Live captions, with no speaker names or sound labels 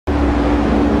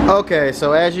Okay,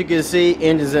 so as you can see,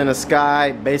 engine's in the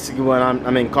sky. Basically what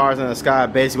cars in the sky.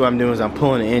 Basically what I'm doing is I'm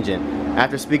pulling the engine.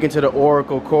 After speaking to the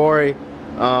Oracle Corey,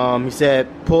 he said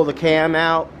pull the cam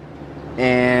out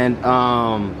and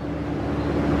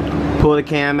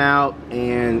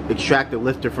extract the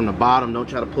lifter from the bottom. Don't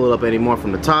try to pull it up anymore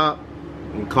from the top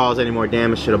and cause any more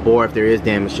damage to the bore if there is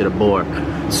damage to the bore.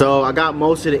 So I got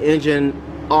most of the engine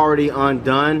already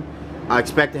undone. I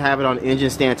expect to have it on the engine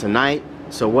stand tonight.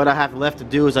 So what I have left to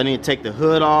do is I need to take the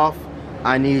hood off.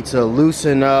 I need to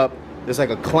loosen up. There's like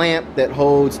a clamp that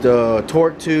holds the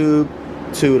torque tube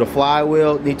to the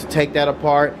flywheel. Need to take that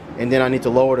apart, and then I need to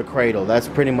lower the cradle. That's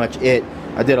pretty much it.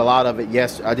 I did a lot of it.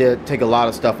 Yes, I did take a lot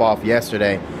of stuff off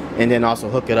yesterday, and then also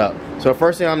hook it up. So the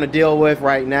first thing I'm gonna deal with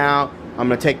right now, I'm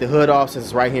gonna take the hood off since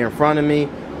it's right here in front of me,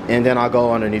 and then I'll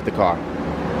go underneath the car.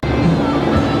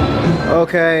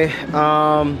 Okay,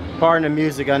 pardon the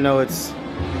music. I know it's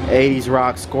 80s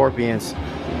rock, Scorpions.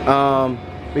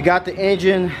 We got the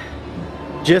engine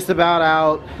just about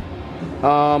out.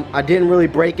 I didn't really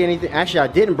break anything. Actually, I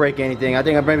didn't break anything. I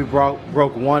think I maybe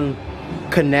broke one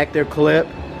connector clip.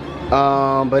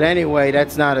 But anyway,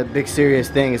 that's not a big serious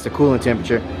thing. It's the coolant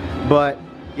temperature. But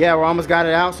yeah, we almost got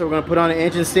it out, so we're gonna put on the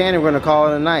engine stand and we're gonna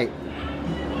call it a night.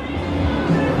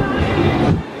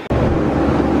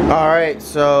 Alright,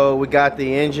 so we got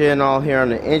the engine all here on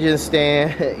the engine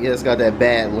stand. Yeah, it's got that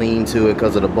bad lean to it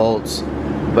because of the bolts.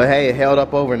 But hey, it held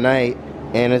up overnight,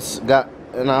 and I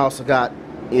also got,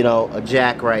 you know, a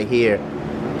jack right here.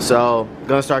 So I'm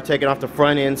gonna start taking off the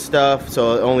front end stuff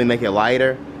so it'll only make it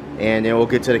lighter, and then we'll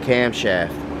get to the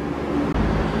camshaft.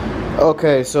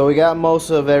 Okay, so we got most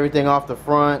of everything off the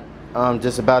front,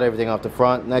 just about everything off the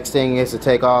front. Next thing is to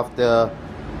take off the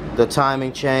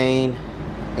timing chain,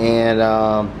 and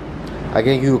I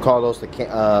guess you would call those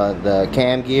the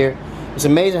cam gear. It's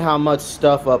amazing how much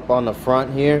stuff up on the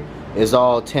front here is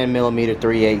all 10mm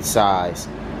 3/8 size.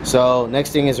 So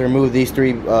next thing is remove these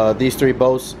three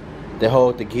bolts that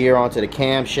hold the gear onto the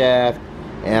camshaft,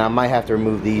 and I might have to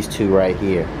remove these two right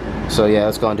here. So yeah,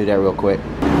 let's go and do that real quick.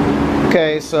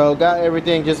 Okay, so got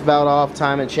everything just about off,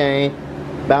 timing chain.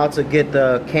 About to get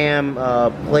the cam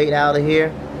plate out of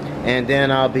here, and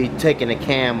then I'll be taking the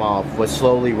cam off with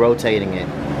slowly rotating it.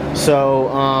 So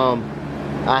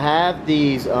I have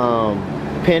these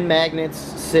pin magnets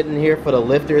sitting here for the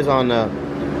lifters on the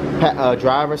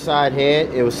driver's side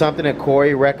head. It was something that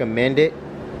Corey recommended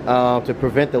to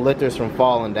prevent the lifters from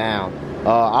falling down.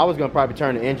 I was gonna probably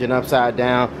turn the engine upside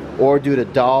down or do the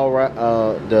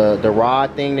the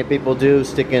rod thing that people do,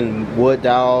 sticking wood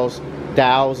dowels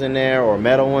in there or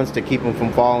metal ones to keep them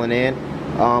from falling in.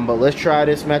 But let's try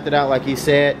this method out. Like he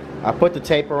said, I put the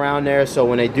tape around there so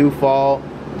when they do fall,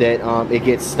 that it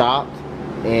gets stopped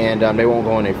and they won't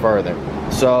go any further.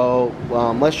 So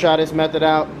let's try this method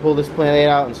out, pull this plate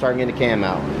out, and start getting the cam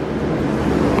out.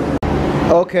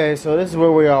 Okay, so this is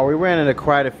where we are. We ran into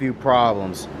quite a few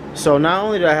problems. So not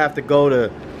only did I have to go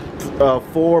to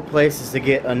 4 places to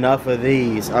get enough of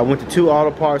these, I went to 2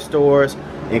 auto parts stores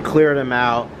and cleared them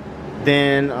out.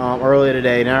 Then earlier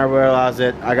today, now I realized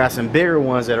that I got some bigger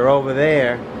ones that are over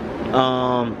there.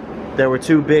 They were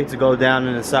too big to go down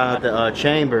inside the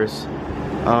chambers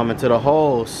into the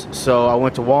holes. So I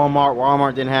went to Walmart.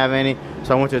 Walmart didn't have any,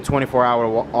 so I went to a 24-hour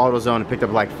AutoZone and picked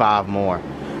up like 5 more.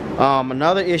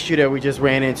 Another issue that we just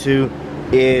ran into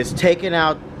is taking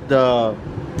out the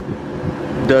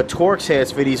Torx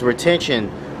heads for these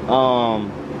retention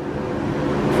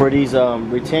for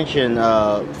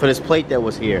this plate that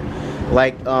was here.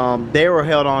 Like they were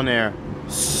held on there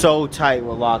so tight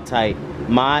with Loctite.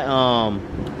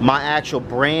 My actual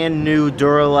brand new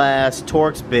Duralast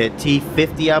Torx bit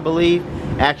T50, I believe,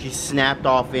 actually snapped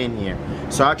off in here.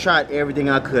 So I tried everything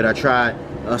I could. I tried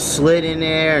a slit in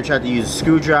there, I tried to use a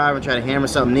screwdriver, try to hammer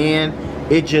something in.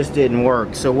 It just didn't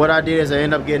work. So what I did is I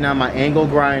ended up getting out my angle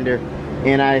grinder,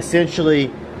 and I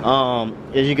essentially,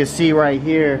 as you can see right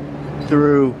here,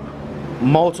 through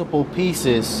multiple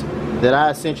pieces, that I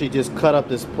essentially just cut up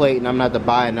this plate, and I'm gonna have to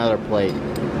buy another plate.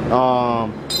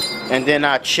 And then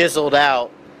I chiseled out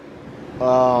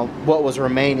what was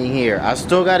remaining here. I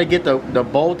still got to get the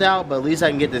bolt out, but at least I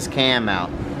can get this cam out.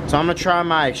 So I'm gonna try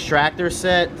my extractor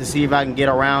set to see if I can get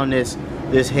around this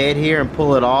head here and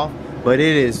pull it off. But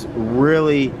it is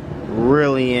really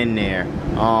in there.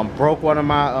 Broke one of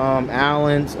my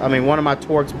one of my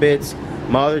Torx bits.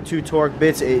 My other 2 torque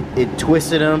bits, it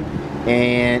twisted them,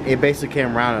 and it basically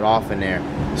came rounded off in there.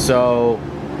 So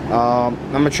I'm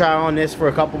gonna try on this for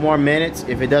a couple more minutes.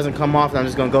 If it doesn't come off, I'm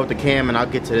just gonna go with the cam, and I'll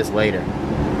get to this later.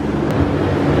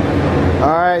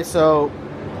 Alright, so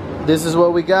this is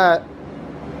what we got.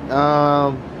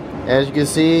 As you can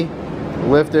see,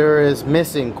 Lifter is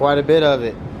missing quite a bit of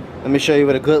it. Let me show you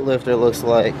what a good lifter looks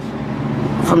like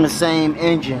from the same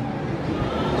engine.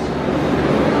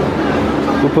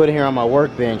 We'll put it here on my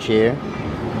workbench here.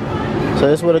 So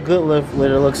this is what a good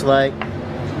lifter looks like,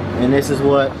 and this is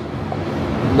what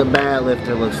the bad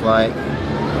lifter looks like.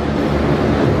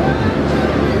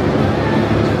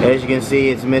 As you can see,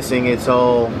 it's missing its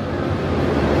whole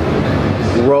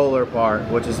roller part,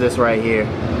 which is this right here.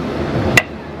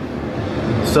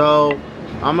 So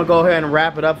I'm gonna go ahead and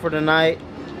wrap it up for tonight.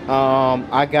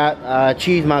 I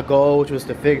achieved my goal, which was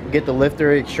to get the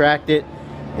lifter extracted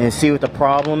and see what the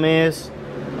problem is.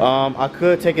 I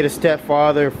could take it a step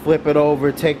farther, flip it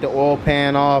over, take the oil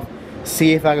pan off,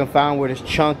 see if I can find where this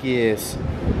chunk is.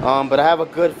 But I have a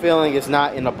good feeling it's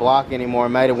not in the block anymore. It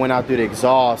might have went out through the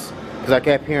exhaust, because I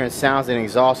kept hearing sounds in the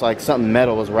exhaust like something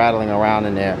metal was rattling around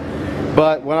in there.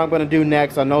 But what I'm going to do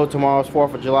next, I know tomorrow's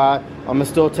 4th of July, I'm going to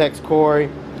still text Corey,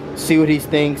 see what he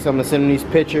thinks. I'm going to send him these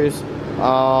pictures.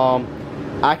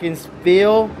 I can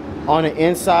feel on the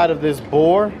inside of this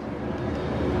bore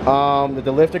that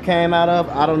the lifter came out of.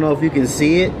 I don't know if you can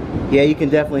see it. Yeah, you can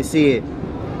definitely see it.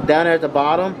 Down there at the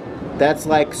bottom, that's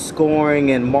like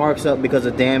scoring and marks up because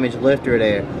of damaged lifter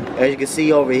there. As you can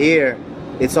see over here,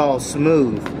 it's all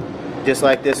smooth. Just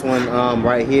like this one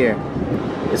right here.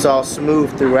 It's all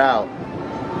smooth throughout.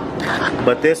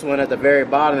 But this one at the very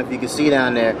bottom, if you can see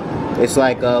down there, it's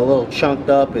like a little chunked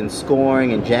up and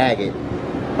scoring and jagged.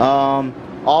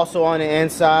 Also on the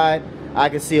inside, I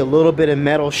can see a little bit of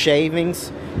metal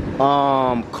shavings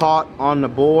caught on the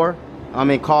bore.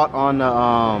 Caught on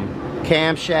the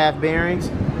camshaft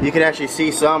bearings. You can actually see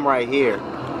some right here,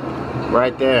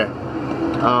 right there.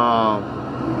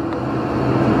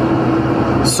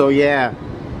 So yeah,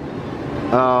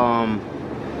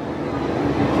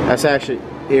 that's actually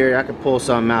here. I could pull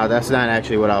something out. That's not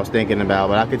actually what I was thinking about,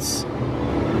 but I could.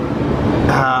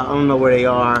 I don't know where they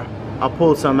are. I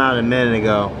pulled something out a minute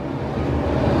ago.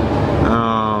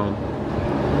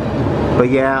 But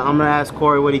yeah, I'm gonna ask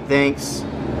Corey what he thinks,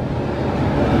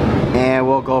 and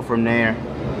we'll go from there.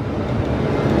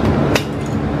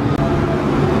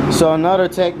 So another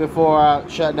take before I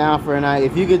shut down for the night.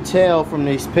 If you could tell from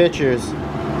these pictures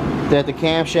that the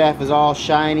camshaft is all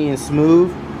shiny and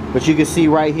smooth, but you can see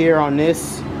right here on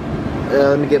this,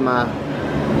 let me get my,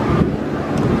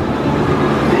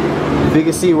 if you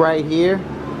can see right here,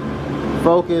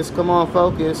 focus, come on,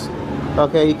 focus.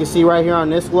 Okay, you can see right here on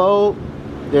this lobe,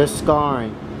 there's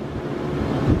scarring,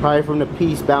 probably from the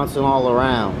piece bouncing all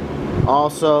around.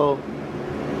 Also,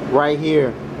 right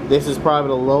here, this is probably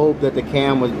the lobe that the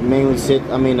cam would mainly sit,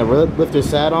 the lifter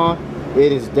sat on.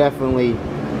 It is definitely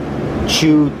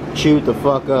chewed the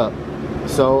fuck up.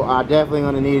 So I definitely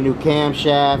gonna need a new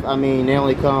camshaft. They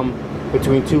only come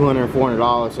between $200 and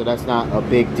 $400, so that's not a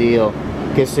big deal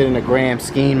considering the grand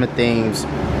scheme of things.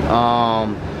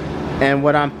 And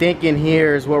what I'm thinking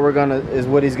here is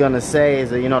what he's gonna say is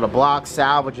that, you know, the block's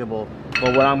salvageable,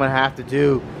 but what I'm gonna have to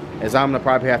do is I'm gonna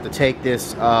probably have to take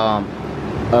this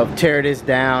tear this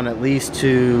down at least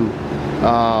to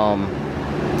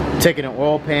taking an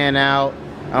oil pan out.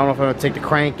 I don't know if I'm gonna take the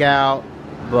crank out,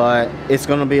 but it's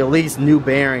gonna be at least new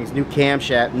bearings, new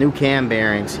camshaft, new cam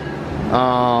bearings.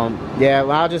 Yeah,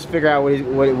 I'll just figure out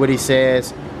what he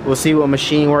says. We'll see what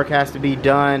machine work has to be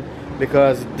done,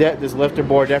 because this lifter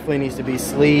board definitely needs to be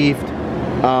sleeved. We're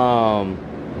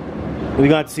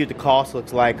gonna have to see what the cost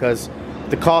looks like, because if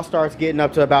the cost starts getting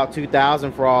up to about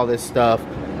 $2,000 for all this stuff,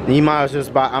 then you might as well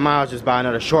just buy. I might as well just buy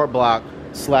another short block,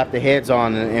 slap the heads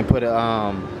on, and put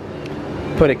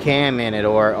a cam in it,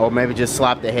 or maybe just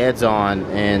slap the heads on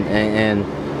and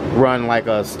run like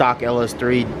a stock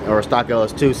LS3 or a stock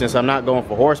LS2, since I'm not going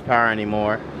for horsepower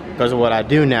anymore because of what I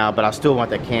do now, but I still want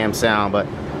that cam sound. But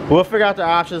we'll figure out the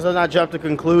options. Let's not jump to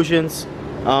conclusions.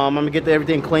 I'm gonna get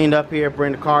everything cleaned up here,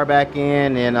 bring the car back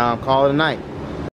in, and call it a night.